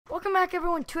Welcome back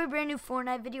everyone to a brand new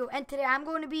Fortnite video, and today I'm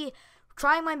going to be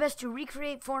trying my best to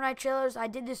recreate Fortnite trailers. I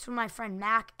did this with my friend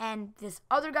Mac and this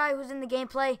other guy who's in the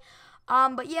gameplay.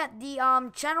 But yeah, the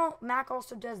channel, Mac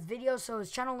also does videos, so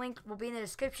his channel link will be in the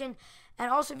description. And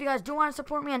also, if you guys do want to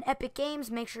support me on Epic Games,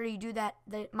 make sure you do that.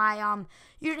 My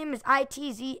username is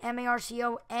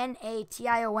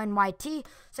ITZMARCONATIONYT.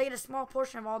 So you get a small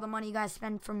portion of all the money you guys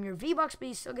spend from your V-Bucks, but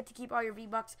you still get to keep all your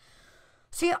V-Bucks.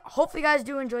 So yeah, hopefully you guys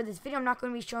do enjoy this video. I'm not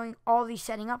going to be showing all these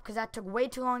setting up because that took way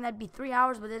too long. That'd be 3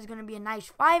 hours, but this is going to be a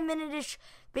nice 5-minute-ish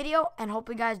video. And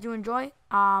hopefully you guys do enjoy.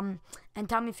 And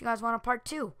tell me if you guys want a part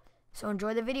 2. So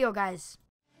enjoy the video, guys.